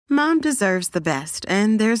Mom deserves the best,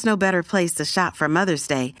 and there's no better place to shop for Mother's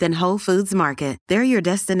Day than Whole Foods Market. They're your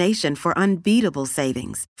destination for unbeatable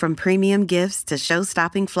savings, from premium gifts to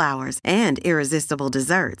show-stopping flowers and irresistible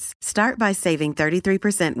desserts. Start by saving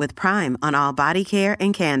 33% with Prime on all body care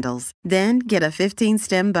and candles. Then get a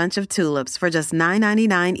 15-stem bunch of tulips for just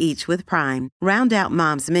 $9.99 each with Prime. Round out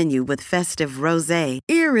Mom's menu with festive rosé,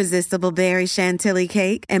 irresistible berry chantilly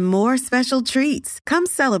cake, and more special treats. Come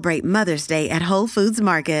celebrate Mother's Day at Whole Foods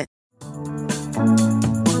Market.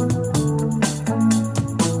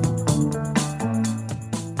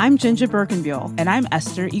 I'm Ginger Birkenbuell. And I'm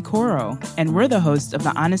Esther Ikoro. And we're the hosts of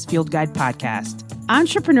the Honest Field Guide podcast.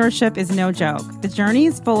 Entrepreneurship is no joke. The journey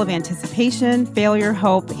is full of anticipation, failure,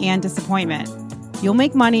 hope, and disappointment. You'll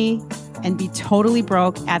make money and be totally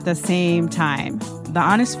broke at the same time. The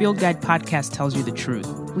Honest Field Guide podcast tells you the truth.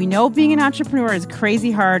 We know being an entrepreneur is crazy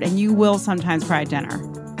hard, and you will sometimes cry at dinner.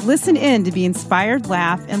 Listen in to be inspired,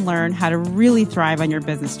 laugh, and learn how to really thrive on your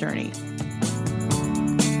business journey.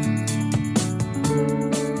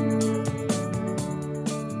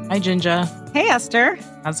 Hi, Ginger. Hey, Esther.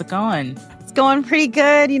 How's it going? It's going pretty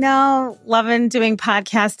good. You know, loving doing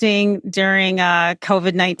podcasting during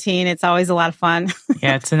COVID-19. It's always a lot of fun.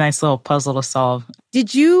 Yeah, it's a nice little puzzle to solve.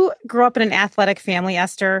 Did you grow up in an athletic family,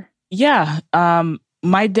 Esther? Yeah.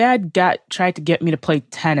 My dad tried to get me to play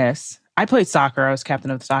tennis. I played soccer. I was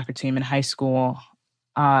captain of the soccer team in high school.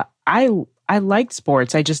 I liked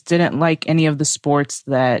sports. I just didn't like any of the sports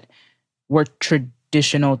that were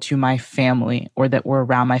traditional to my family or that were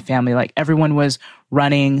around my family. Like everyone was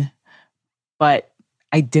running, but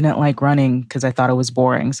I didn't like running because I thought it was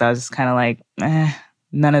boring. So I was just kind of like,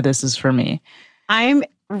 none of this is for me. I'm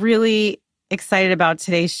really excited about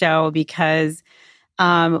today's show because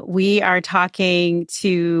we are talking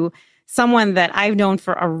to someone that I've known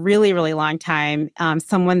for a really, really long time,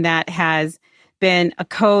 someone that has been a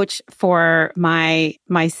coach for my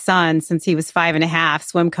son since he was 5.5,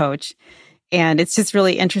 swim coach. And it's just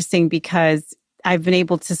really interesting because I've been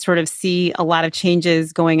able to sort of see a lot of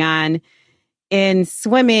changes going on in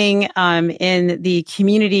swimming, in the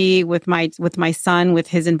community with my son, with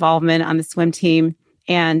his involvement on the swim team.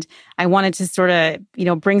 And I wanted to sort of,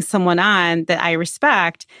 bring someone on that I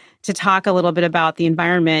respect to talk a little bit about the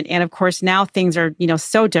environment. And of course, now things are,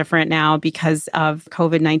 so different now because of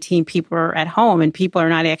COVID-19. People are at home and people are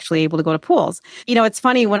not actually able to go to pools. It's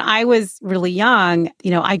funny, when I was really young,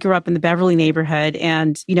 I grew up in the Beverly neighborhood.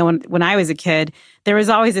 And, when I was a kid, there was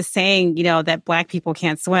always a saying, that Black people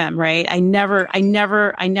can't swim, right? I never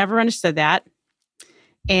understood that.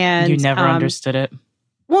 And you never understood it?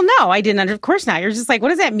 Well, no, I didn't. Of course not. You're just like, what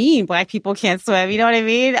does that mean? Black people can't swim. You know what I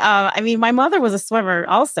mean? My mother was a swimmer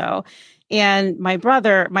also. And my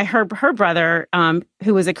brother, her brother,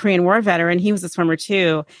 who was a Korean War veteran, he was a swimmer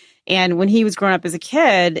too. And when he was growing up as a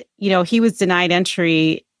kid, he was denied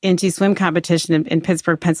entry into swim competition in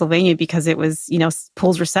Pittsburgh, Pennsylvania, because it was,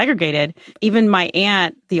 pools were segregated. Even my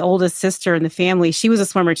aunt, the oldest sister in the family, she was a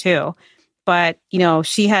swimmer too. But,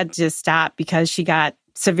 she had to stop because she got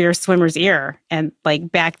severe swimmer's ear. And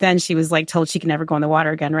like back then she was like told she could never go in the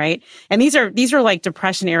water again. Right. And these are like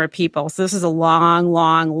Depression era people. So this is a long,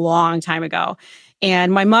 long, long time ago.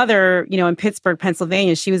 And my mother, in Pittsburgh,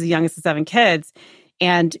 Pennsylvania, she was the youngest of 7 kids.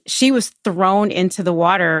 And she was thrown into the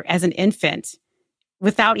water as an infant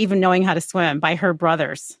without even knowing how to swim by her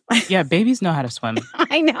brothers. Yeah. Babies know how to swim.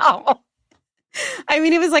 I know. I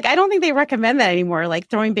mean, it was like, I don't think they recommend that anymore, like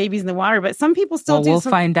throwing babies in the water, but some people still do. We'll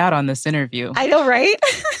find out on this interview. I know, right?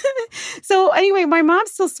 So anyway, my mom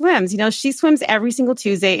still swims. She swims every single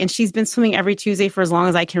Tuesday, and she's been swimming every Tuesday for as long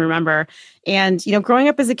as I can remember. And, growing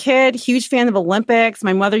up as a kid, huge fan of Olympics.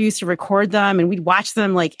 My mother used to record them, and we'd watch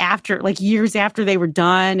them years after they were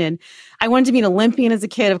done. And I wanted to be an Olympian as a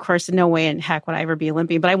kid. Of course, no way in heck would I ever be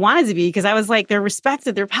Olympian, but I wanted to be because I was like, they're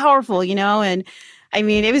respected, they're powerful, and I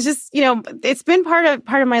mean, it was just, it's been part of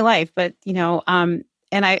my life, but, and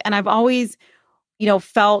I've always,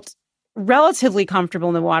 felt relatively comfortable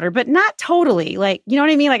in the water, but not totally. Like, you know what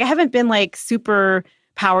I mean? Like, I haven't been like super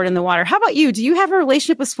powered in the water. How about you? Do you have a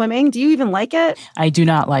relationship with swimming? Do you even like it? I do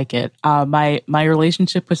not like it. My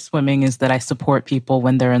relationship with swimming is that I support people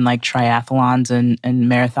when they're in like triathlons and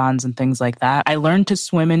marathons and things like that. I learned to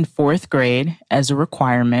swim in 4th grade as a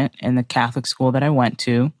requirement in the Catholic school that I went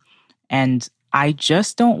to. And I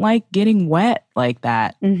just don't like getting wet like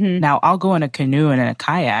that. Mm-hmm. Now, I'll go in a canoe and in a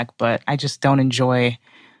kayak, but I just don't enjoy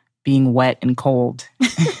being wet and cold.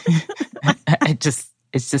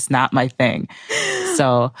 It's just not my thing.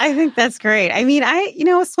 So I think that's great. I mean,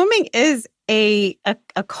 swimming is a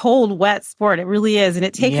cold, wet sport. It really is. And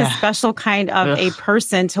it takes a special kind of a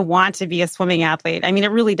person to want to be a swimming athlete. I mean,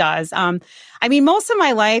 it really does. Most of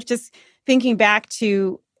my life, just thinking back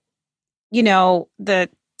to, the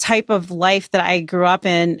type of life that I grew up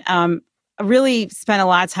in, I really spent a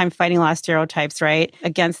lot of time fighting a lot of stereotypes, right?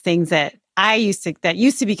 Against things that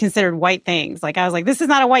used to be considered white things. Like I was like, this is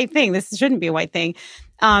not a white thing. This shouldn't be a white thing.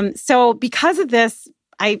 So because of this,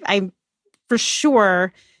 I for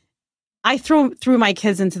sure, I threw my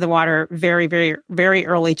kids into the water very, very, very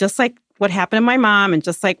early, just like what happened to my mom and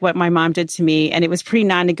just like what my mom did to me. And it was pretty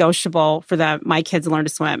non-negotiable for my kids to learn to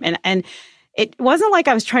swim. And it wasn't like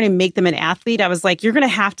I was trying to make them an athlete. I was like, you're going to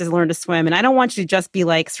have to learn to swim. And I don't want you to just be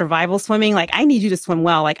like survival swimming. Like, I need you to swim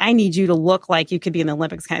well. Like, I need you to look like you could be in the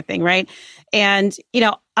Olympics kind of thing, right? And,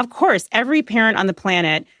 of course, every parent on the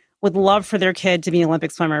planet would love for their kid to be an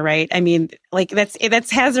Olympic swimmer, right? I mean, like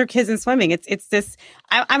that's has their kids in swimming. It's this,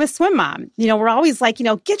 I'm a swim mom. We're always like,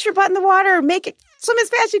 get your butt in the water, make it swim as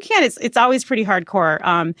fast as you can. It's always pretty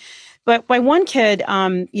hardcore. But my one kid,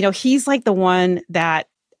 he's like the one that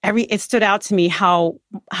it stood out to me how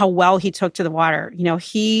well he took to the water.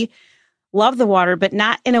 He loved the water, but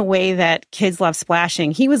not in a way that kids love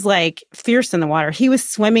splashing. He was like fierce in the water. He was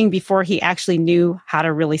swimming before he actually knew how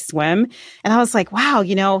to really swim. And I was like, wow,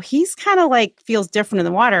 he's kind of like feels different in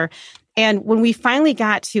the water. And when we finally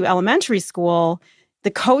got to elementary school,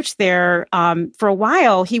 the coach there, for a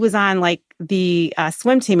while, he was on like the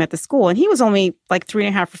swim team at the school, and he was only like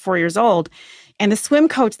 3.5 or 4 years old. And the swim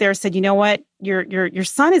coach there said, you know what, your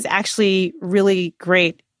son is actually really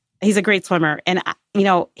great. He's a great swimmer. And,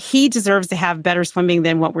 he deserves to have better swimming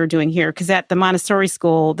than what we're doing here. Because at the Montessori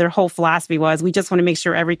school, their whole philosophy was, we just want to make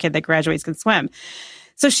sure every kid that graduates can swim.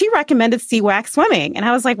 So she recommended CWAC swimming. And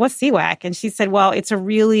I was like, what's CWAC? And she said, well, it's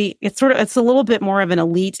a little bit more of an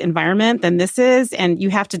elite environment than this is. And you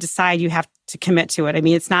have to decide, you have to commit to it. I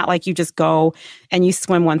mean, it's not like you just go and you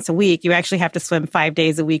swim once a week. You actually have to swim 5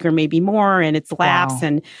 days a week or maybe more. And it's laps. Wow.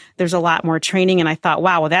 And there's a lot more training. And I thought,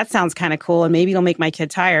 wow, well, that sounds kind of cool. And maybe it'll make my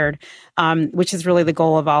kid tired, which is really the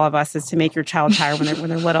goal of all of us, is to make your child tired when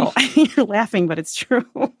they're little. You're laughing, but it's true.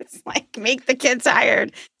 It's like, make the kid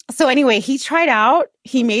tired. So anyway, he tried out,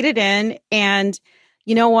 he made it in, and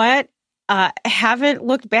you know what? Haven't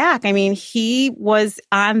looked back. I mean, he was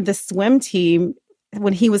on the swim team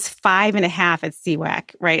when he was 5.5 at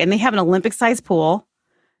CWAC, right? And they have an Olympic-sized pool.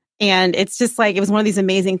 And it's just like, it was one of these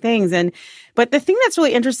amazing things. But the thing that's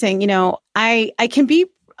really interesting, I can be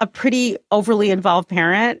a pretty overly involved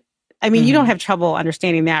parent. I mean, you don't have trouble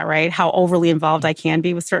understanding that, right? How overly involved I can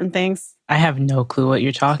be with certain things. I have no clue what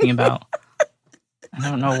you're talking about. I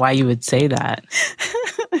don't know why you would say that.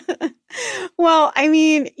 Well, I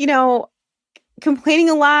mean, complaining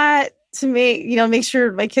a lot to make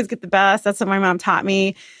sure my kids get the best. That's what my mom taught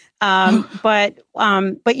me. But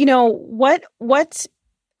what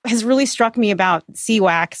has really struck me about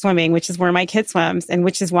CWAC swimming, which is where my kid swims, and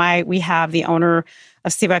which is why we have the owner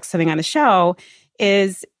of CWAC Swimming on the show,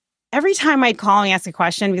 is every time I'd call and ask a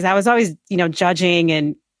question, because I was always, judging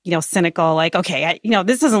and cynical, like, okay,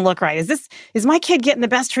 this doesn't look right. Is my kid getting the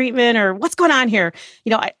best treatment, or what's going on here?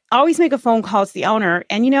 I always make a phone call to the owner,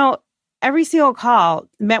 and, every single call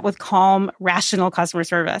met with calm, rational customer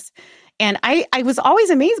service. And I was always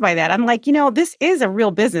amazed by that. I'm like, this is a real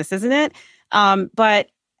business, isn't it? But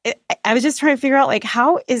I was just trying to figure out, like,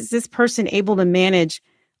 how is this person able to manage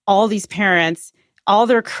all these parents, all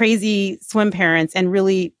their crazy swim parents, and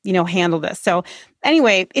really, handle this? So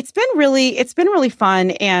anyway, it's been really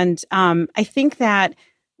fun. And I think that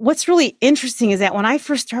what's really interesting is that when I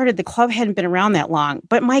first started, the club hadn't been around that long.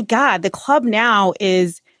 But my God, the club now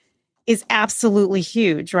is absolutely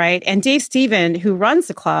huge, right? And Dave Stephen, who runs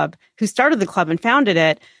the club, who started the club and founded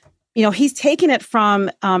it, he's taken it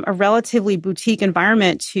from a relatively boutique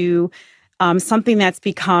environment to something that's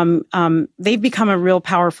they've become a real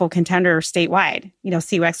powerful contender statewide,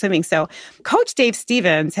 CWAC Swimming. So Coach Dave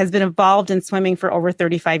Stevens has been involved in swimming for over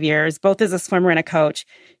 35 years, both as a swimmer and a coach.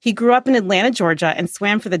 He grew up in Atlanta, Georgia, and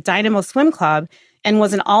swam for the Dynamo Swim Club and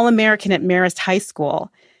was an All-American at Marist High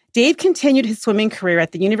School. Dave continued his swimming career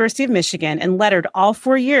at the University of Michigan and lettered all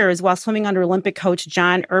 4 years while swimming under Olympic coach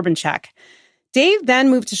John Urbanchek. Dave then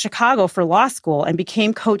moved to Chicago for law school and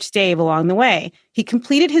became Coach Dave along the way. He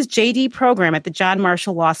completed his JD program at the John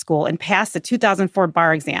Marshall Law School and passed the 2004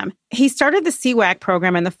 bar exam. He started the CWAC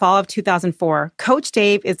program in the fall of 2004. Coach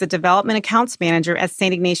Dave is the development accounts manager at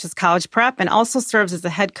St. Ignatius College Prep and also serves as the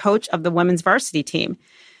head coach of the women's varsity team.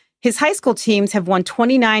 His high school teams have won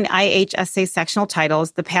 29 IHSA sectional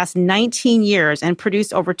titles the past 19 years and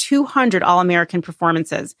produced over 200 All-American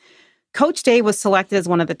performances. Coach Dave was selected as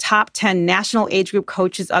one of the top 10 National Age Group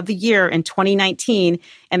Coaches of the Year in 2019,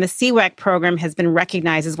 and the CWAC program has been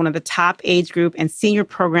recognized as one of the top age group and senior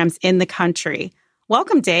programs in the country.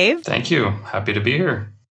 Welcome, Dave. Thank you. Happy to be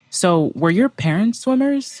here. So, were your parents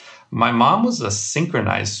swimmers? My mom was a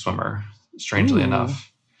synchronized swimmer, strangely enough.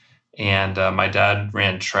 And my dad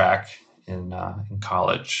ran track in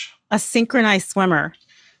college. A synchronized swimmer.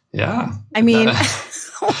 Yeah. I mean,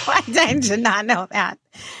 I did not know that.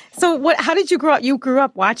 So how did you grow up? You grew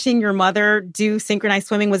up watching your mother do synchronized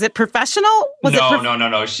swimming. Was it professional?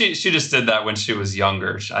 No. She just did that when she was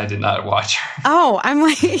younger. I did not watch her. Oh, I'm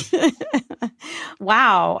like,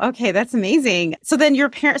 wow. Okay, that's amazing. So then your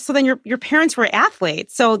parents were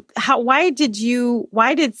athletes. So why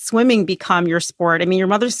did swimming become your sport? I mean, your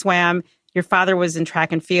mother swam. Your father was in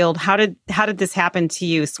track and field. How did this happen to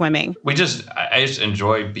you, swimming? I just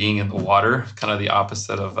enjoy being in the water, kind of the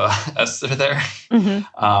opposite of Esther there. Mm-hmm.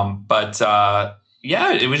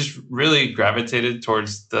 It was really gravitated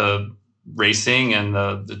towards the racing and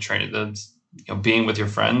the training, being with your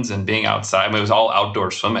friends and being outside. I mean, it was all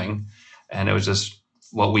outdoor swimming, and it was just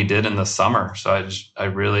what we did in the summer. So I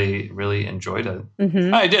really, really enjoyed it.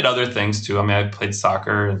 Mm-hmm. I did other things too. I mean, I played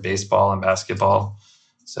soccer and baseball and basketball.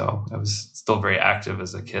 So I was still very active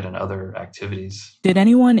as a kid in other activities. Did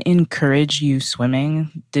anyone encourage you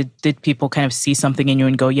swimming? Did people kind of see something in you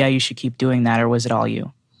and go, yeah, you should keep doing that? Or was it all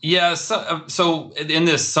you? Yeah. So in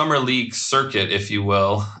this summer league circuit, if you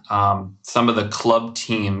will, some of the club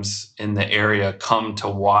teams in the area come to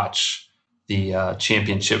watch the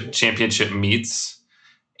championship meets.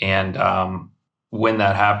 And when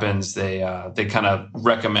that happens, they kind of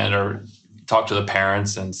recommend or talk to the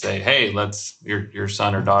parents and say, hey, your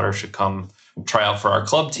son or daughter should come try out for our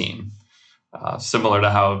club team. Similar to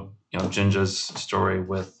how, Ginja's story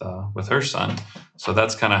with her son. So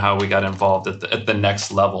that's kind of how we got involved at the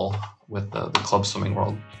next level with the club swimming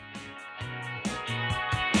world.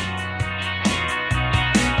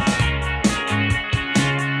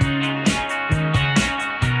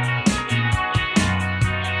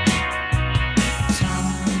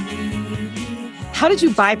 How did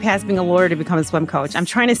you bypass being a lawyer to become a swim coach? I'm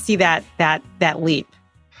trying to see that leap.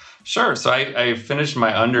 Sure. So I finished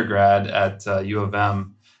my undergrad at U of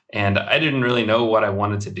M, and I didn't really know what I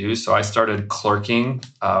wanted to do. So I started clerking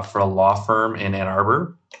for a law firm in Ann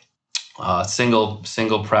Arbor,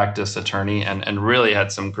 single practice attorney, and really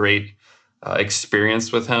had some great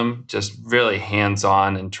experience with him, just really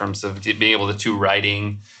hands-on in terms of being able to do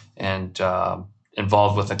writing and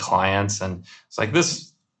involved with the clients. And it's like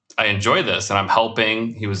I enjoy this, and I'm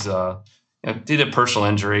helping. He was did a personal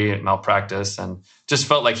injury, malpractice, and just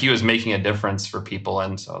felt like he was making a difference for people.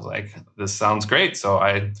 And so I was like, this sounds great. So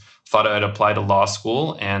I thought I'd apply to law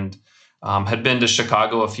school, and had been to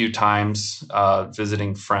Chicago a few times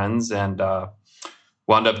visiting friends, and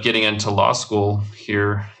wound up getting into law school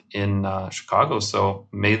here in Chicago. So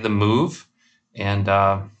made the move and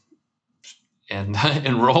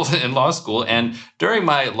enrolled in law school. And during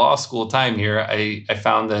my law school time here, I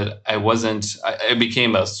found that I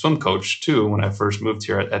became a swim coach too when I first moved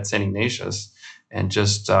here at St. Ignatius, and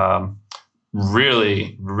just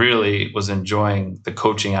really, really was enjoying the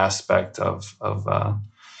coaching aspect of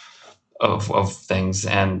things.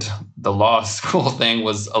 And the law school thing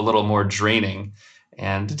was a little more draining,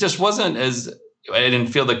 and it just wasn't I didn't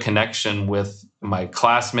feel the connection with my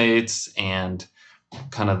classmates, and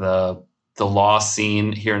kind of the law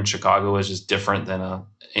scene here in Chicago is just different than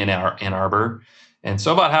in Ann Arbor. And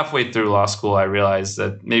so about halfway through law school, I realized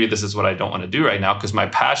that maybe this is what I don't want to do right now, because my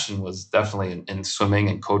passion was definitely in swimming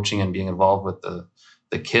and coaching and being involved with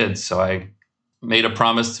the kids. So I made a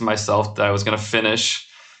promise to myself that I was going to finish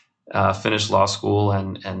law school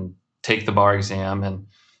and take the bar exam. And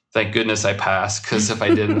thank goodness I passed, because if I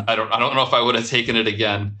didn't, I don't know if I would have taken it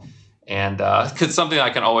again. And because it's something I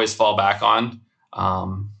can always fall back on.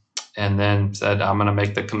 And then said, I'm going to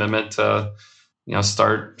make the commitment to,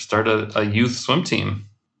 start a youth swim team.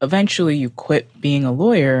 Eventually, you quit being a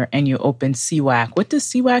lawyer and you opened CWAC. What does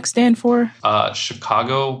CWAC stand for?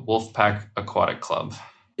 Chicago Wolfpack Aquatic Club.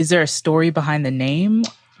 Is there a story behind the name?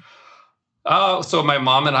 So my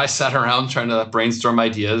mom and I sat around trying to brainstorm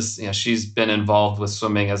ideas. She's been involved with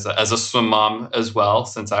swimming as a swim mom as well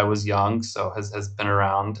since I was young, so has been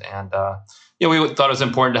around. And we thought it was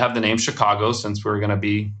important to have the name Chicago since we were going to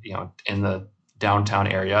be, in the downtown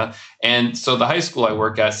area. And so the high school I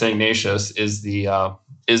work at, St. Ignatius, is the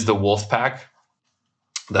Wolfpack.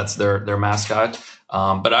 That's their mascot.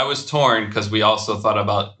 But I was torn because we also thought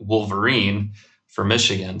about Wolverine for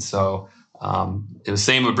Michigan. So it was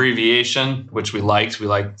same abbreviation, which we liked. We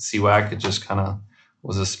liked CWAC. It just kind of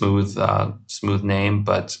was a smooth name.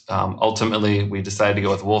 But ultimately, we decided to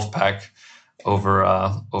go with Wolfpack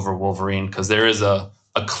over Wolverine, because there is a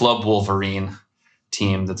Club Wolverine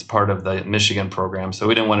team that's part of the Michigan program. So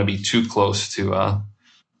we didn't want to be too close to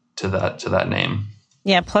that name.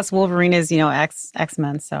 Yeah. Plus Wolverine is,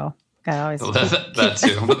 X-Men. So I always that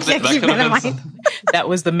too. But that keep could that in have been mind. That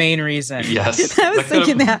was the main reason. Yes. I was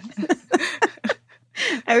thinking that.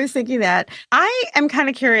 I was thinking that. I am kind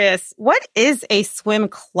of curious, what is a swim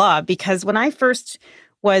club? Because when I first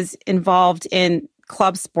was involved in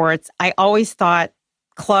club sports, I always thought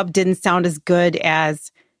club didn't sound as good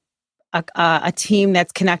as a team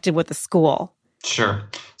that's connected with the school. Sure.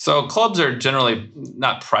 So clubs are generally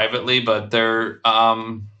not privately, but they're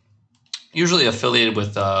usually affiliated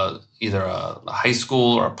with either a high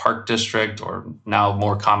school or a park district, or now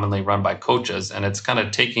more commonly run by coaches. And it's kind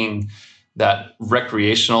of taking that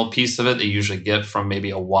recreational piece of it that you usually get from maybe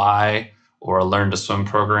a Y or a Learn to Swim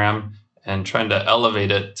program, and trying to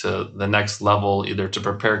elevate it to the next level, either to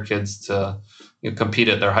prepare kids to compete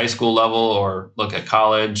at their high school level or look at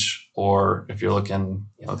college, or if you're looking,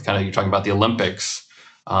 you're talking about the Olympics,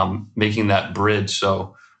 making that bridge.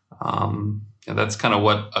 So that's kind of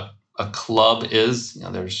what a club is.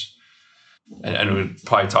 There's, and we'd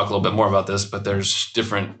probably talk a little bit more about this, but there's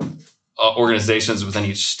different organizations within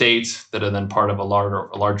each state that are then part of a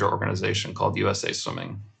larger organization called USA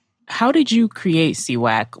Swimming. How did you create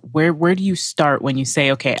CWAC? Where do you start when you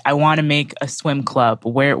say, okay, I want to make a swim club?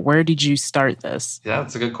 Where did you start this? Yeah,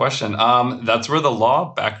 that's a good question. That's where the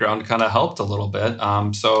law background kind of helped a little bit.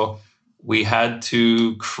 So we had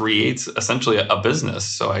to create essentially a business.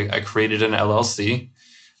 So I created an LLC,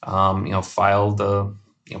 filed the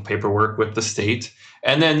paperwork with the state.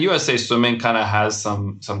 And then USA Swimming kind of has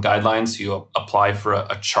some guidelines. You apply for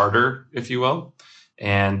a charter, if you will.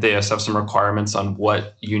 And they have some requirements on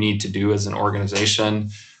what you need to do as an organization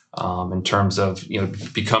in terms of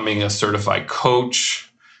becoming a certified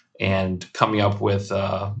coach and coming up with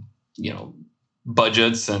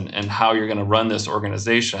budgets and how you're going to run this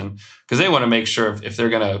organization, because they want to make sure if they're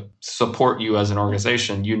going to support you as an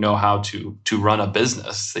organization, you know how to run a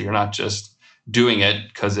business. So you're not just doing it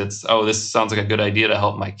because it's, this sounds like a good idea to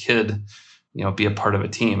help my kid, be a part of a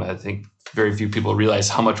team. I think very few people realize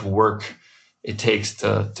how much work it takes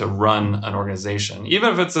to run an organization,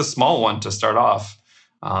 even if it's a small one to start off.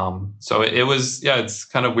 So it was, it's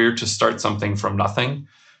kind of weird to start something from nothing.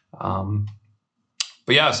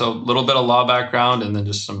 But yeah, so a little bit of law background, and then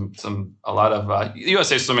just a lot of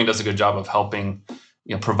USA Swimming does a good job of helping,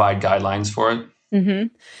 provide guidelines for it.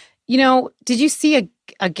 Mm-hmm. Did you see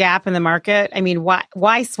a gap in the market? I mean,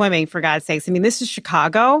 why swimming, for God's sakes? I mean, this is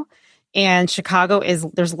Chicago. And Chicago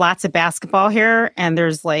there's lots of basketball here, and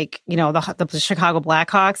there's the Chicago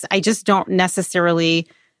Blackhawks. I just don't necessarily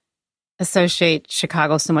associate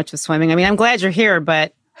Chicago so much with swimming. I mean, I'm glad you're here,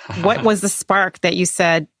 but what was the spark that you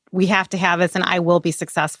said, we have to have this and I will be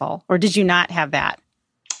successful? Or did you not have that?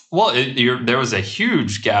 Well, there was a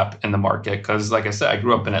huge gap in the market because, like I said, I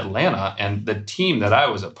grew up in Atlanta, and the team that I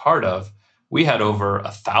was a part of, we had over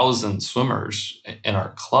 1,000 swimmers in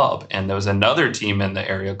our club. And there was another team in the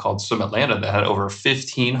area called Swim Atlanta that had over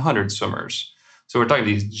 1,500 swimmers. So we're talking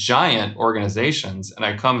these giant organizations. And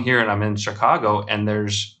I come here and I'm in Chicago, and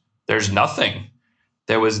there's nothing.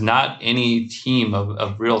 There was not any team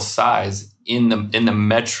of real size in the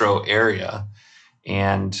metro area.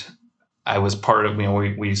 And I was part of,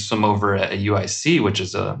 we swim over at UIC, which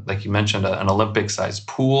is like you mentioned, an Olympic-sized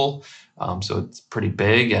pool. So it's pretty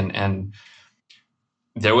big, and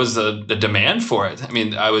there was a demand for it. I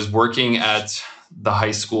mean, I was working at the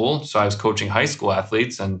high school, so I was coaching high school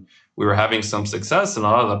athletes, and we were having some success. And a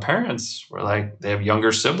lot of the parents were like, they have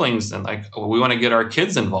younger siblings, and we want to get our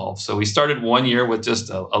kids involved. So we started one year with just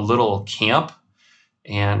a little camp,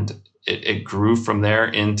 and it grew from there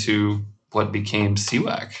into what became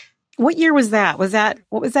CWAC. What year was that?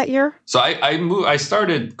 What was that year? So I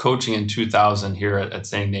started coaching in 2000 here at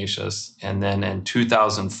St. Ignatius. And then in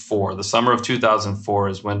 2004, the summer of 2004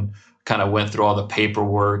 is when I kind of went through all the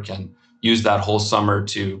paperwork and used that whole summer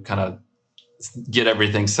to kind of get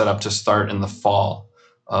everything set up to start in the fall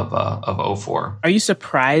of 04. Are you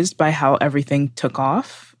surprised by how everything took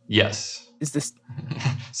off? Yes. Is this...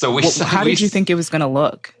 So how did you think it was going to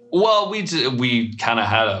look? Well, we kind of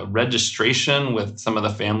had a registration with some of the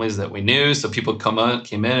families that we knew. So people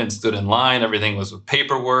came in and stood in line. Everything was with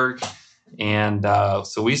paperwork. And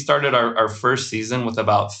so we started our first season with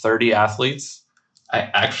about 30 athletes. I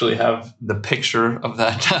actually have the picture of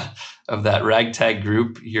that ragtag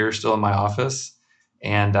group here still in my office.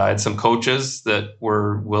 And I had some coaches that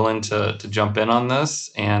were willing to jump in on this.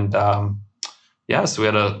 And so we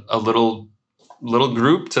had a little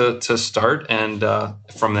group to start. And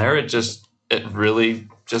from there, it really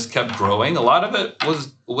just kept growing. A lot of it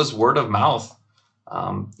was word of mouth.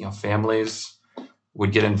 Families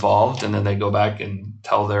would get involved, and then they go back and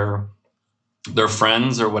tell their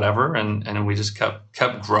friends or whatever. And we just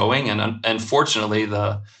kept growing. And fortunately,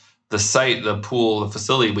 the site, the pool, the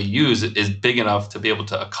facility we use is big enough to be able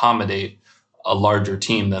to accommodate a larger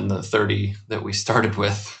team than the 30 that we started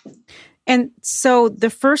with. And so the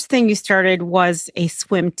first thing you started was a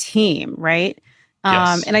swim team, right?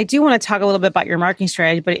 Yes. And I do want to talk a little bit about your marketing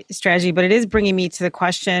strategy, but it is bringing me to the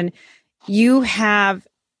question, you have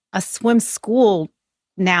a swim school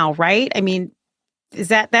now, right? I mean, is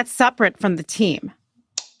that's separate from the team?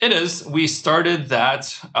 It is. We started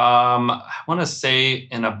that, I want to say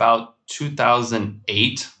in about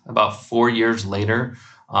 2008, about 4 years later.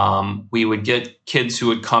 We would get kids who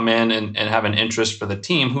would come in and have an interest for the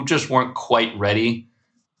team who just weren't quite ready,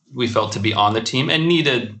 we felt, to be on the team and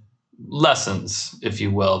needed lessons, if you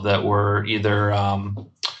will, that were either,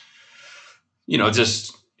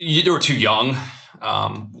 just they were too young.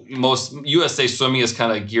 Most USA Swimming is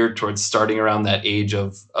kind of geared towards starting around that age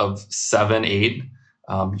of 7, 8.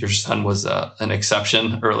 Your son was an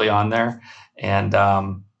exception early on there.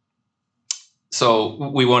 And so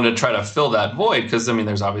we wanted to try to fill that void because,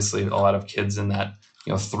 there's obviously a lot of kids in that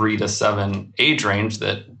 3 to 7 age range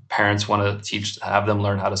that parents want to have them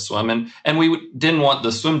learn how to swim. And we didn't want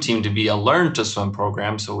the swim team to be a learn to swim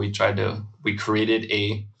program. So we created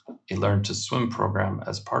a learn to swim program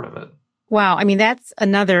as part of it. Wow. That's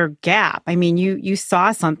another gap. You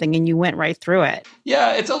saw something and you went right through it.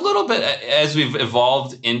 Yeah, it's a little bit, as we've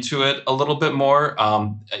evolved into it a little bit more,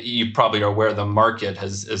 you probably are aware the market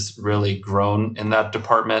has really grown in that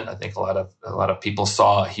department. I think a lot of people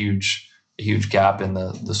saw a huge gap in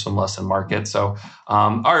the swim lesson market. So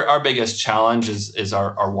our biggest challenge is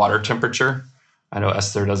our water temperature. I know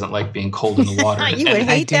Esther doesn't like being cold in the water. You would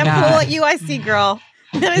hate that pool at UIC, girl.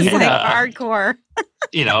 That is hardcore.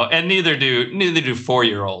 And neither do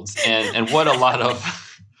 4-year-olds. And what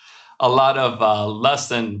a lot of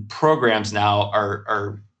lesson programs now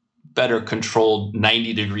are better controlled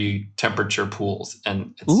 90-degree temperature pools,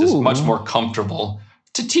 and it's just much more comfortable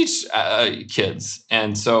to teach kids.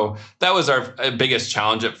 And so that was our biggest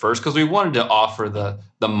challenge at first, because we wanted to offer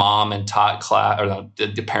the mom and tot class, or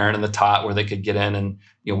the parent and the tot, where they could get in and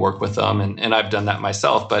work with them. And I've done that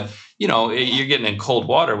myself, but you're getting in cold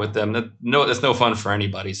water with them. That's no fun for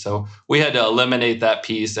anybody. So we had to eliminate that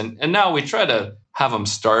piece. And now we try to have them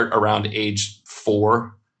start around age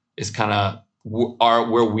 4 is kind of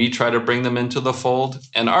where we try to bring them into the fold.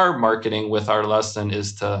 And our marketing with our lesson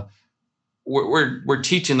is we're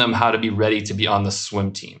teaching them how to be ready to be on the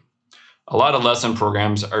swim team. A lot of lesson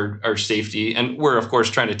programs are safety, and we're of course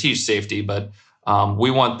trying to teach safety, but we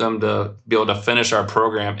want them to be able to finish our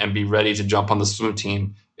program and be ready to jump on the swim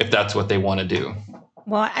team if that's what they want to do.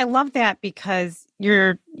 Well, I love that, because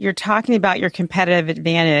you're talking about your competitive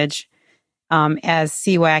advantage as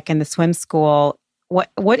CWAC and the swim school.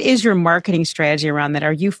 What is your marketing strategy around that?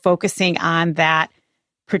 Are you focusing on that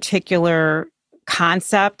particular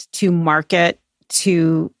concept to market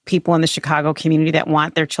to people in the Chicago community that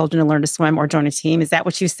want their children to learn to swim or join a team? Is that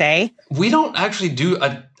what you say? We don't actually do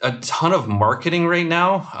a ton of marketing right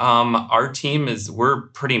now. Our team we're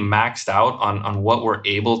pretty maxed out on what we're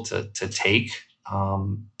able to take.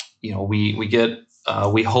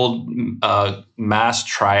 We hold mass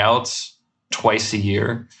tryouts twice a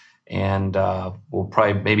year. And we'll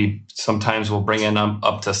probably sometimes we'll bring in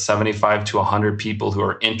up to 75 to 100 people who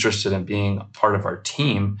are interested in being a part of our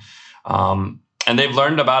team. And they've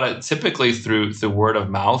learned about it typically through word of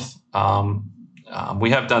mouth. We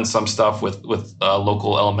have done some stuff with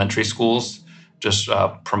local elementary schools, just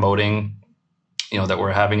promoting, that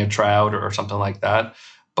we're having a tryout or something like that.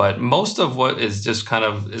 But most of what is just kind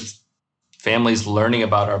of is families learning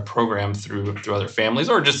about our program through other families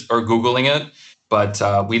or Googling it. But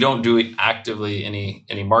we don't do actively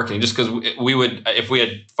any marketing, just because we would, if we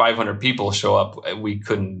had 500 people show up, we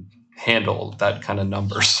couldn't handle that kind of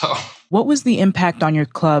number. So, what was the impact on your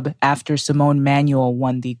club after Simone Manuel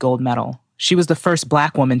won the gold medal? She was the first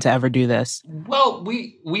Black woman to ever do this. Well,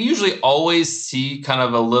 we usually always see kind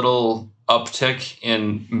of a little uptick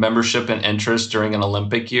in membership and interest during an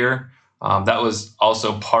Olympic year. That was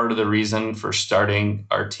also part of the reason for starting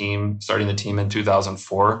the team in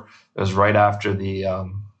 2004. It was right after the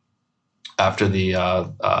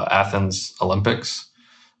Athens Olympics.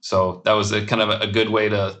 So that was a kind of a good way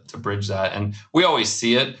to bridge that. And we always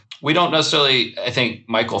see it. We don't necessarily, I think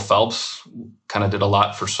Michael Phelps kind of did a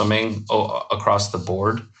lot for swimming across the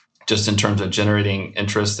board, just in terms of generating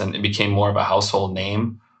interest, and it became more of a household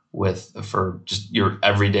name for just your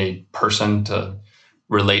everyday person to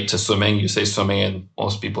relate to swimming. You say swimming and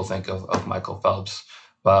most people think of Michael Phelps.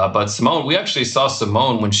 But Simone, we actually saw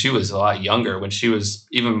Simone when she was a lot younger, when she was,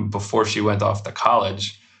 even before she went off to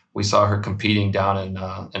college, we saw her competing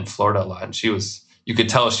down in Florida a lot. And you could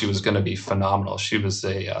tell she was going to be phenomenal. She was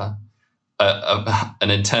an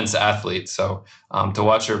intense athlete. So to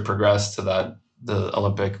watch her progress to the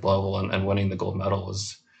Olympic level and winning the gold medal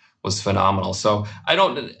was phenomenal. So I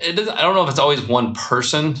don't know if it's always one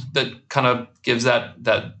person that kind of gives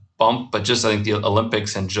that bump, but just I think the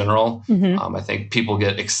Olympics in general, I think people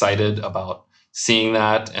get excited about seeing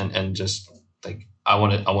that and just like, I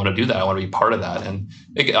want to do that. I want to be part of that. And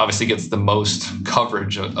it obviously gets the most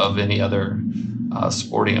coverage of any other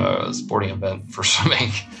sporting event for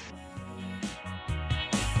swimming.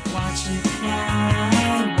 Watch it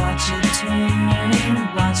fly, watch it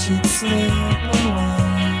turn, watch it slip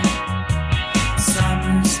away.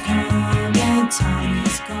 Summer's come and time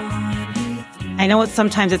is gone. I know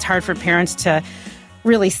sometimes it's hard for parents to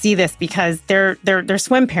really see this because they're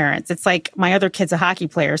swim parents. It's like my other kid's a hockey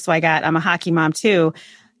player, so I'm a hockey mom too.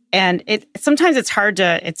 And sometimes it's hard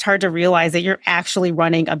to realize that you're actually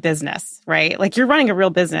running a business, right? Like you're running a real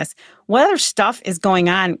business. What other stuff is going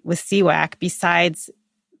on with CWAC besides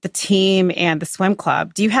the team and the swim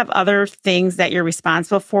club? Do you have other things that you're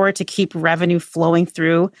responsible for to keep revenue flowing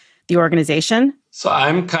through the organization? So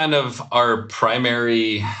I'm kind of our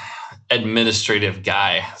primary administrative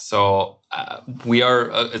guy. So we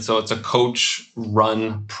are, so it's a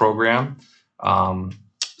coach-run program.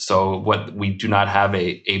 So we do not have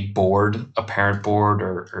a board, a parent board,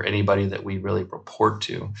 or anybody that we really report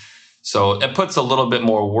to. So it puts a little bit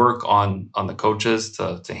more work on the coaches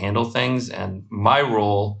to handle things. And my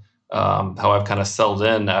role, how I've kind of settled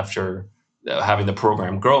in after having the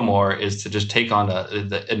program grow more, is to just take on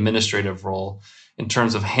the administrative role in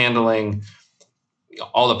terms of handling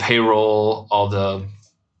all the payroll, all the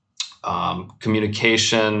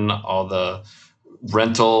communication, all the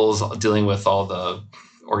rentals, dealing with all the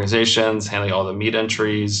organizations, handling all the meet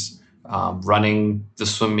entries, running the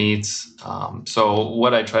swim meets. So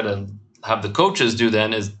what I try to have the coaches do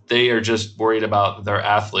then is they are just worried about their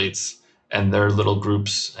athletes and their little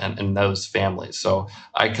groups and those families. So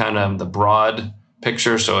I kind of am the broad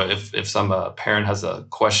picture. So if some parent has a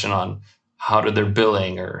question on how did their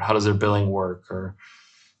billing or how does their billing work or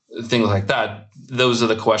things like that, those are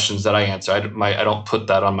the questions that I answer. I don't put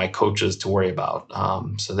that on my coaches to worry about.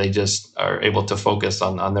 So they just are able to focus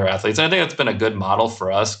on their athletes. And I think that's been a good model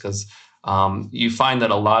for us because you find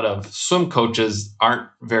that a lot of swim coaches aren't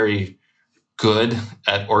very good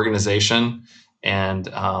at organization, and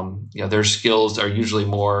their skills are usually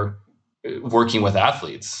more working with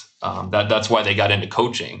athletes. That's why they got into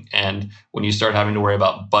coaching. And when you start having to worry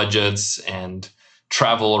about budgets and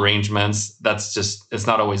travel arrangements, it's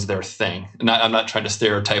not always their thing. And I'm not trying to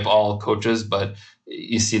stereotype all coaches, but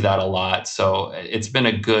you see that a lot. So it's been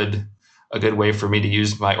a good way for me to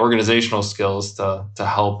use my organizational skills to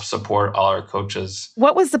help support all our coaches.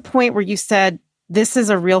 What was the point where you said, this is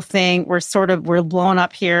a real thing, we're blowing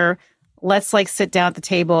up here, let's sit down at the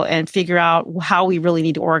table and figure out how we really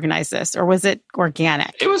need to organize this? Or was it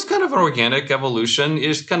organic? It was kind of an organic evolution.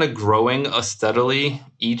 It's kind of growing steadily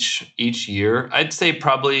each year. I'd say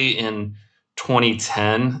probably in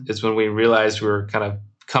 2010 is when we realized we were kind of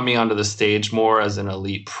coming onto the stage more as an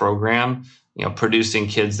elite program, producing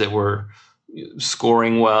kids that were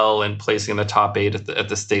scoring well and placing in the top 8 at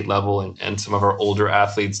the state level, and some of our older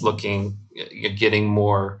athletes getting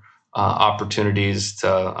more opportunities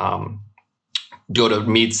to go to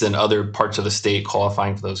meets in other parts of the state,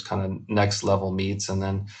 qualifying for those kind of next level meets. And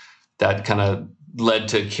then that kind of led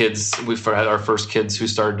to kids. We had our first kids who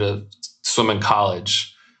started to swim in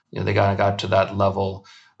college. They got to that level.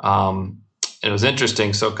 And it was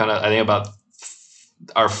interesting. So I think about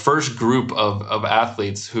our first group of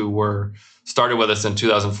athletes who started with us in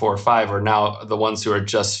 2004 or 5 are now the ones who are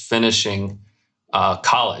just finishing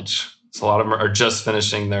college. So a lot of them are just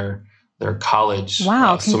finishing their college.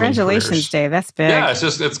 Wow! Congratulations, Dave. That's big. Yeah,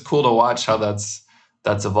 it's cool to watch how that's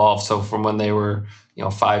evolved. So from when they were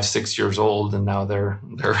 5, 6 years old, and now they're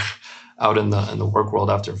out in the work world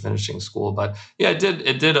after finishing school. But yeah, it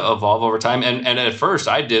did evolve over time. And at first,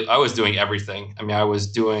 I was doing everything. I mean, I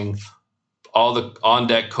was doing all the on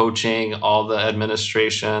deck coaching, all the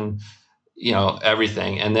administration,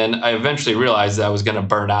 everything. And then I eventually realized that I was going to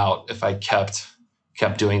burn out if I kept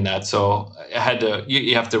kept doing that. So I had to,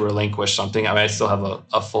 you have to relinquish something. I mean, I still have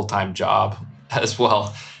a full-time job as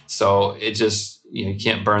well. So it just, you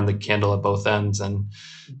can't burn the candle at both ends. And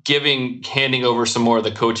handing over some more of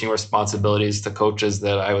the coaching responsibilities to coaches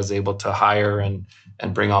that I was able to hire and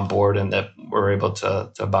bring on board, and that were able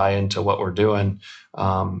to buy into what we're doing,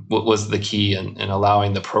 what was the key in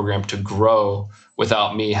allowing the program to grow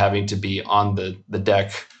without me having to be on the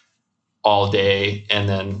deck all day and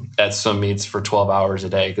then at swim meets for 12 hours a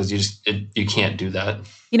day, because you can't do that.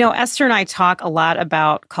 Esther and I talk a lot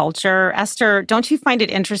about culture. Esther, don't you find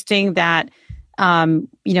it interesting that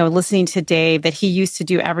listening to Dave, that he used to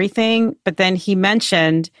do everything, but then he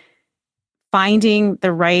mentioned finding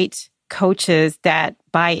the right coaches that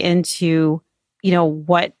buy into,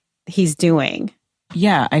 what he's doing.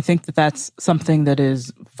 Yeah, I think that that's something that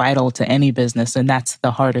is vital to any business. And that's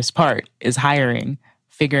the hardest part, is hiring,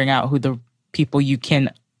 figuring out who the people you can,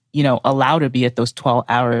 allow to be at those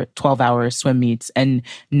 12-hour swim meets, and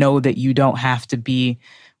know that you don't have to be,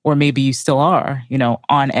 or maybe you still are,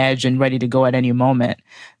 on edge and ready to go at any moment.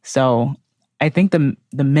 So I think the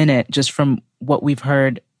minute, just from what we've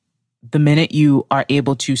heard, the minute you are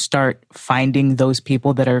able to start finding those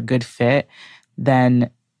people that are a good fit, then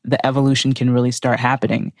the evolution can really start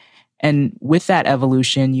happening. And with that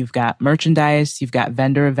evolution, you've got merchandise, you've got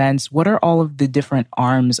vendor events. What are all of the different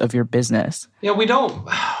arms of your business? Yeah, we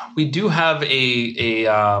do have a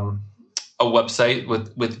website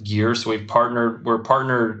with gear. So we're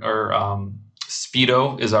partnered, or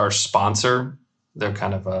Speedo is our sponsor. They're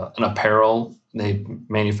kind of an apparel. They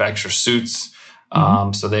manufacture suits.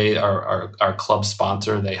 So they are our club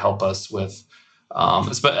sponsor. They help us with,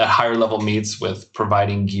 at higher level meets, with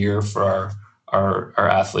providing gear for our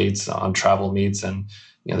athletes on travel meets. And,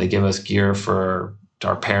 they give us gear for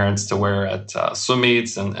our parents to wear at swim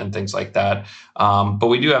meets and things like that. But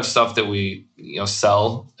we do have stuff that we,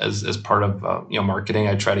 sell as part of, marketing.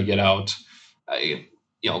 I try to get out,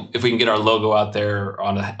 if we can get our logo out there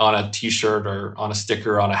on a t-shirt or on a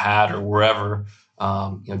sticker, on a hat, or wherever.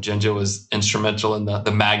 Jinja was instrumental in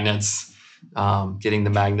the magnets, getting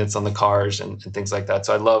the magnets on the cars and things like that.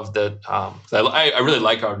 So I love that. I really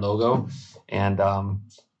like our logo, and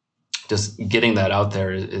just getting that out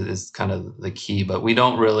there is kind of the key. But we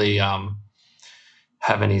don't really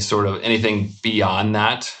have any sort of anything beyond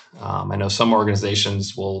that. I know some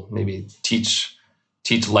organizations will maybe teach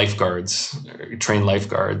lifeguards, or train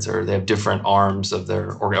lifeguards, or they have different arms of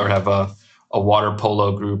their, or have a water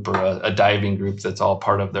polo group or a diving group that's all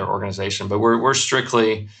part of their organization. But we're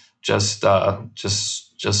strictly just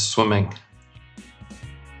swimming.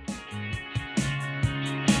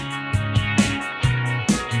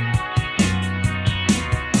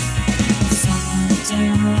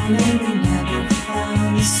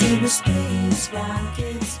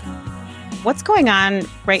 What's going on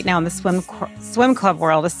right now in the swim club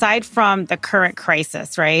world, aside from the current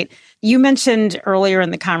crisis, right? You mentioned earlier in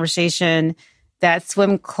the conversation that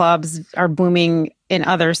swim clubs are booming in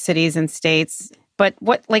other cities and states. But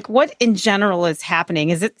what in general is happening?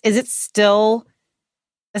 Is it still,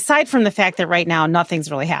 aside from the fact that right now nothing's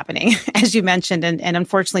really happening, as you mentioned, and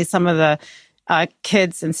unfortunately some of the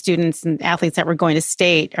kids and students and athletes that were going to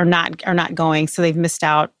state are not going, so they've missed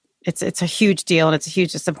out. It's a huge deal, and it's a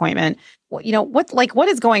huge disappointment. What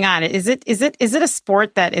is going on? Is it a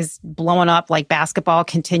sport that is blowing up like basketball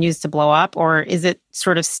continues to blow up, or is it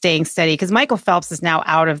sort of staying steady? Because Michael Phelps is now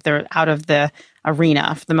out of the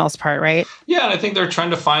arena for the most part, right? Yeah, and I think they're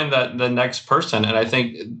trying to find the next person, and I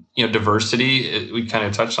think diversity. We kind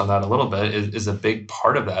of touched on that a little bit. Is a big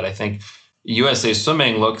part of that. I think USA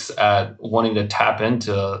Swimming looks at wanting to tap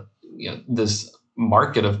into this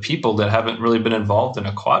market of people that haven't really been involved in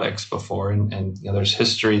aquatics before, and there's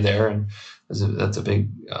history there, and that's a big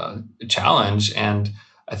challenge. And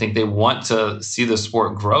I think they want to see the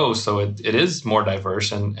sport grow, so it is more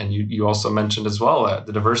diverse. And you also mentioned as well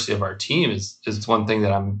the diversity of our team is one thing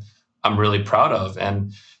that I'm really proud of.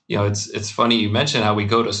 And it's funny you mentioned how we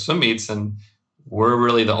go to swim meets, and we're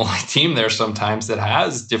really the only team there sometimes that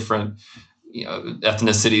has different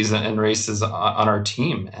ethnicities and races on our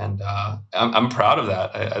team. And I'm proud of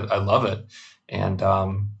that. I love it. And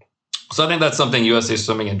so I think that's something USA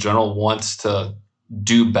Swimming in general wants to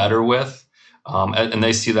do better with. And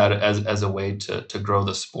they see that as a way to grow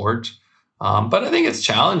the sport. But I think it's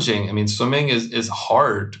challenging. I mean, swimming is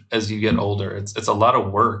hard as you get older. It's a lot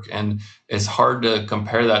of work, and it's hard to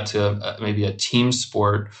compare that to maybe a team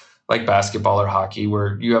sport like basketball or hockey,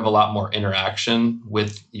 where you have a lot more interaction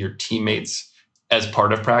with your teammates as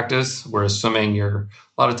part of practice. Whereas swimming, a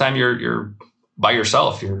lot of time you're by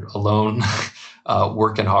yourself, you're alone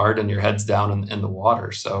working hard and your head's down in the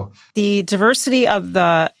water. So the diversity of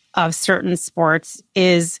certain sports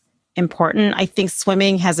is important. I think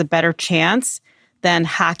swimming has a better chance than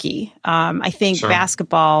hockey. I think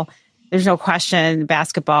basketball, there's no question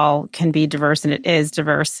basketball can be diverse, and it is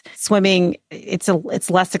diverse. Swimming, it's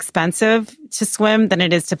less expensive to swim than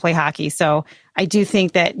it is to play hockey. So I do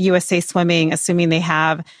think that USA Swimming, assuming they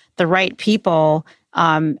have the right people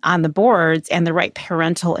on the boards and the right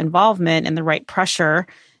parental involvement and the right pressure,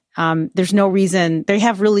 there's no reason, they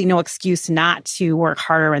have really no excuse not to work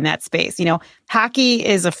harder in that space. Hockey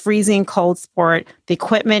is a freezing cold sport. The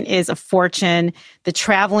equipment is a fortune. The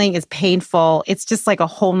traveling is painful. It's just like a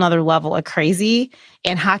whole nother level of crazy.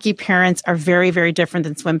 And hockey parents are very, very different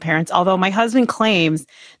than swim parents. Although my husband claims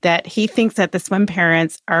that he thinks that the swim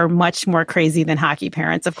parents are much more crazy than hockey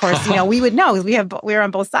parents. Of course, we would know, we're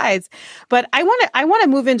on both sides. But I want to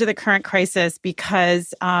move into the current crisis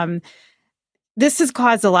because, this has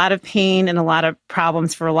caused a lot of pain and a lot of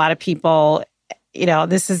problems for a lot of people. I'm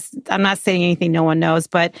not saying anything no one knows,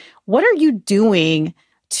 but what are you doing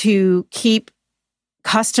to keep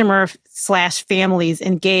customer/families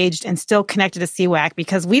engaged and still connected to CWAC?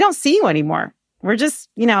 Because we don't see you anymore. We're just,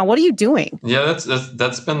 what are you doing? Yeah,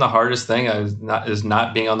 that's been the hardest thing is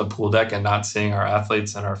not being on the pool deck and not seeing our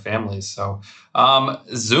athletes and our families. So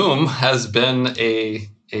Zoom has been a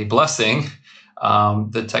blessing.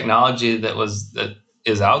 The technology that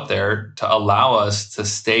is out there to allow us to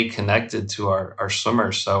stay connected to our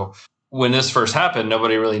swimmers. So when this first happened,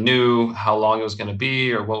 nobody really knew how long it was going to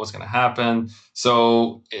be or what was going to happen.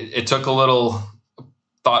 So it took a little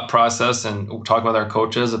thought process and talk with our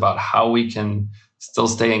coaches about how we can still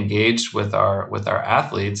stay engaged with our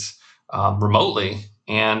athletes remotely.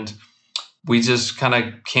 And we just kind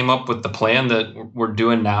of came up with the plan that we're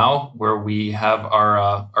doing now, where we have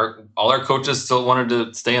all our coaches still wanted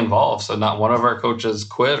to stay involved. So not one of our coaches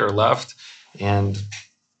quit or left, and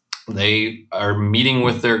they are meeting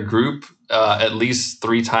with their group at least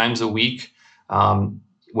 3 times a week,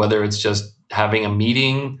 whether it's just having a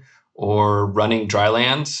meeting or running dry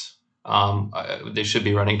lands. They should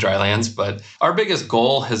be running dry lands, but our biggest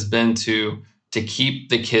goal has been to keep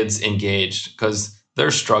the kids engaged because they're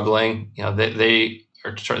struggling. They've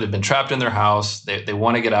been trapped in their house. They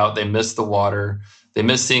want to get out. They miss the water. They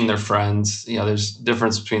miss seeing their friends. There's a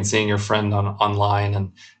difference between seeing your friend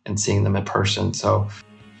online and seeing them in person. So.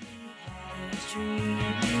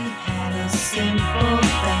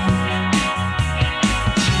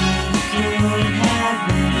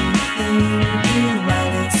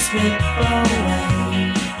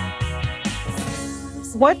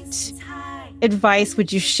 What advice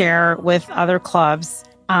would you share with other clubs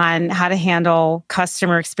on how to handle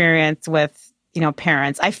customer experience with,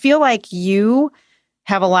 parents? I feel like you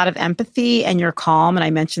have a lot of empathy and you're calm, and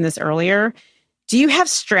I mentioned this earlier. Do you have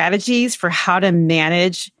strategies for how to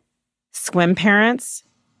manage swim parents?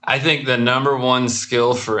 I think the number one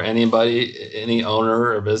skill for anybody, any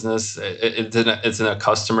owner or business, it's in a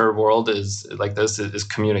customer world is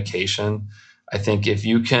communication. I think if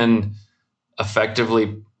you can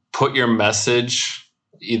effectively put your message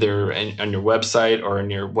either on your website or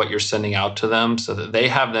in what you're sending out to them so that they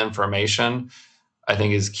have the information, I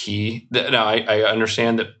think is key. Now, I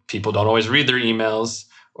understand that people don't always read their emails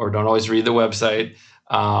or don't always read the website.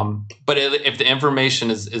 But if the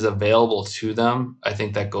information is available to them, I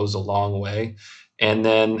think that goes a long way. And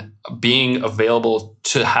then being available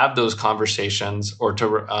to have those conversations or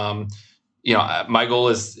to, my goal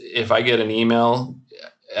is if I get an email,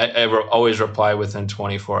 I always reply within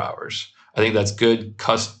 24 hours. I think that's good,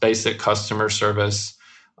 basic customer service.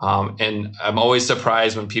 And I'm always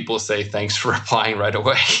surprised when people say, thanks for replying right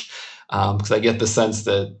away. Because I get the sense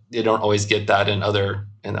that they don't always get that in other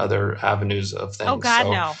avenues of things. Oh God,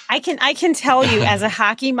 no! I can tell you as a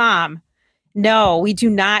hockey mom, no, we do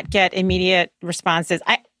not get immediate responses.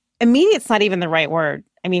 Immediate's not even the right word.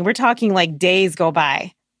 I mean, we're talking like days go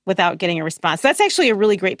by without getting a response. That's actually a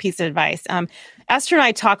really great piece of advice. Esther and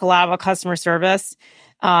I talk a lot about customer service.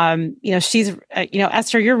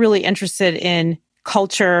 Esther, you're really interested in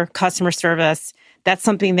culture, customer service. That's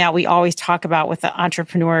something that we always talk about with the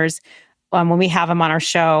entrepreneurs when we have them on our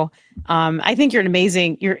show. I think you're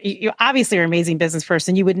you obviously are an amazing business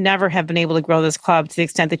person. You would never have been able to grow this club to the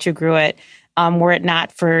extent that you grew it, were it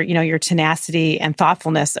not for, your tenacity and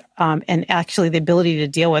thoughtfulness, and actually the ability to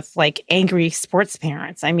deal with like angry sports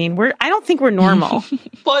parents. I mean, I don't think we're normal.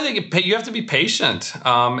 Well, I think you have to be patient,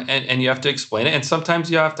 and you have to explain it. And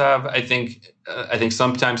sometimes you have to have, I think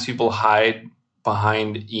sometimes people hide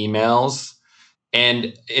behind emails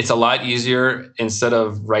And it's a lot easier, instead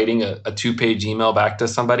of writing a 2-page email back to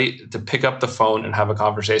somebody, to pick up the phone and have a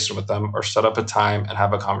conversation with them, or set up a time and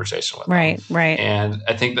have a conversation with them. Right. And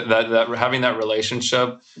I think that having that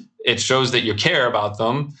relationship, it shows that you care about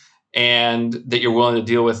them and that you're willing to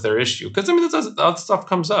deal with their issue. Because, I mean, that stuff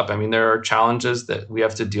comes up. I mean, there are challenges that we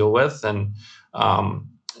have to deal with. And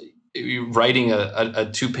writing a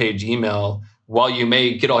 2-page email, while you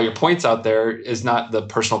may get all your points out there, is not the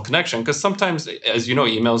personal connection. Because sometimes, as you know,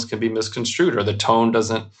 emails can be misconstrued, or the tone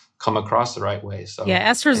doesn't come across the right way. So yeah,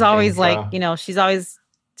 Esther's always she's always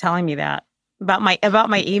telling me that about my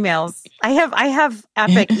emails. I have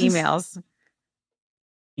epic emails.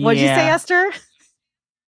 What'd you say, Esther?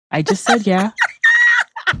 I just said yeah.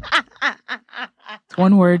 It's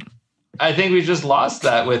one word. I think we just lost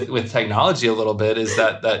that with technology a little bit, is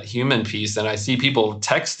that human piece. And I see people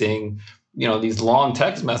texting, these long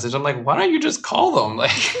text messages. I'm like, why don't you just call them?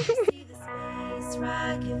 Like,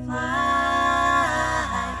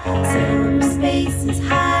 space is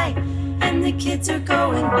high, and the kids are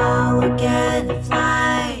going, well, look at it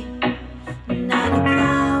fly. Not a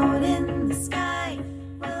cloud in the sky.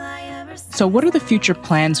 Will I ever see? So what are the future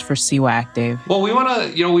plans for CWAC, Dave? Well, we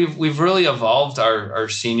want to, we've really evolved our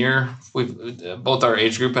senior, both our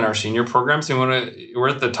age group and our senior programs. We're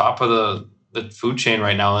at the top of the food chain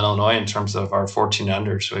right now in Illinois in terms of our 14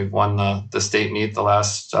 under. So we've won the state meet the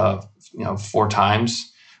last 4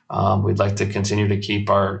 times. We'd like to continue to keep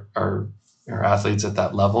our athletes at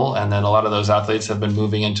that level, and then a lot of those athletes have been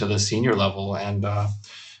moving into the senior level. And I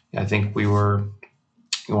think we were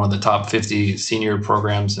one of the top 50 senior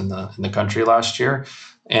programs in the country last year,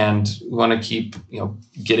 and we want to keep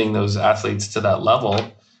getting those athletes to that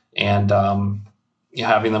level, and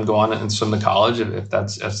having them go on and swim to college if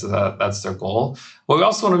that's their goal. But we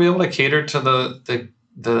also want to be able to cater to the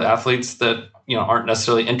athletes that aren't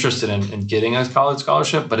necessarily interested in getting a college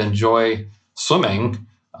scholarship, but enjoy swimming,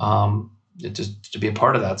 just to be a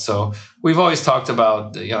part of that. So we've always talked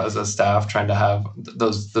about, as a staff, trying to have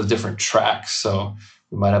the different tracks. So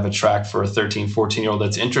we might have a track for a 13, 14-year-old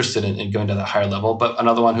that's interested in going to the higher level, but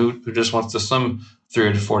another one who just wants to swim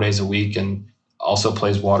 3 to 4 days a week and also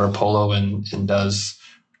plays water polo and does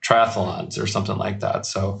triathlons or something like that.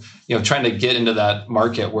 So, trying to get into that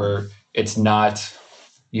market where it's not,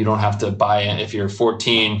 you don't have to buy in. If you're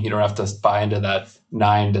 14, you don't have to buy into that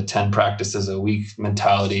 9 to 10 practices a week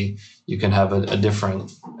mentality. You can have a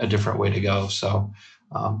different way to go. So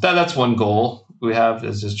that's one goal we have,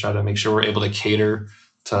 is just try to make sure we're able to cater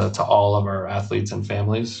to all of our athletes and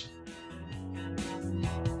families.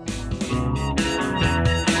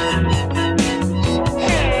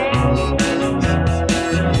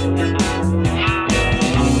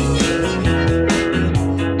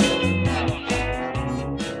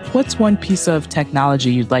 What's one piece of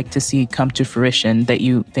technology you'd like to see come to fruition that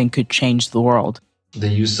you think could change the world? The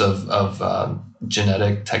use of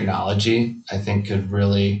genetic technology, I think, could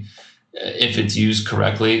really, if it's used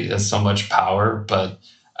correctly, has so much power, but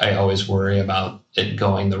I always worry about it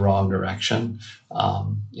going the wrong direction.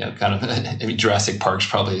 Jurassic Park's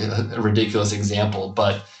probably a ridiculous example,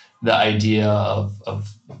 but the idea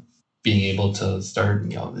of being able to start, I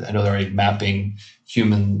know they're already mapping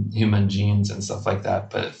human genes and stuff like that,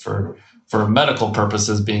 but for medical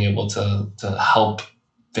purposes, being able to help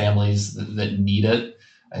families that need it,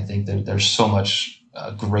 I think that there's so much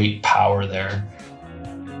great power there.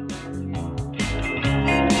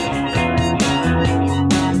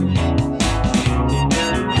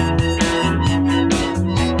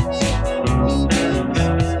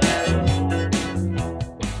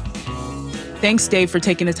 Thanks, Dave, for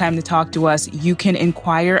taking the time to talk to us. You can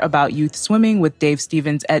inquire about youth swimming with Dave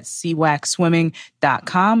Stevens at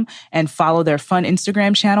cwacswimming.com and follow their fun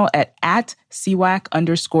Instagram channel at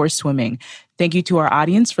 @cwac_swimming. Thank you to our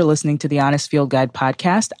audience for listening to the Honest Field Guide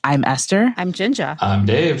podcast. I'm Esther. I'm Ginger. I'm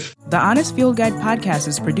Dave. The Honest Field Guide podcast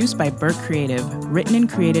is produced by Burke Creative, written and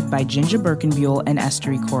created by Ginger Birkenbuhl and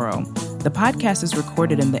Esther Coro. The podcast is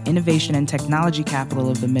recorded in the innovation and technology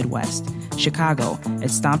capital of the Midwest, Chicago,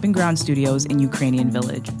 at Stomping Ground Studios in Ukrainian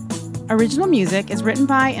Village. Original music is written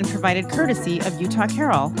by and provided courtesy of Utah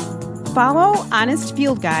Carol. Follow Honest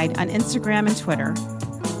Field Guide on Instagram and Twitter.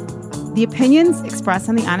 The opinions expressed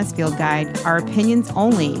on the Honest Field Guide are opinions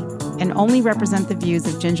only and only represent the views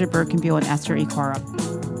of Ginger Birkenbuhl and Esther Coro.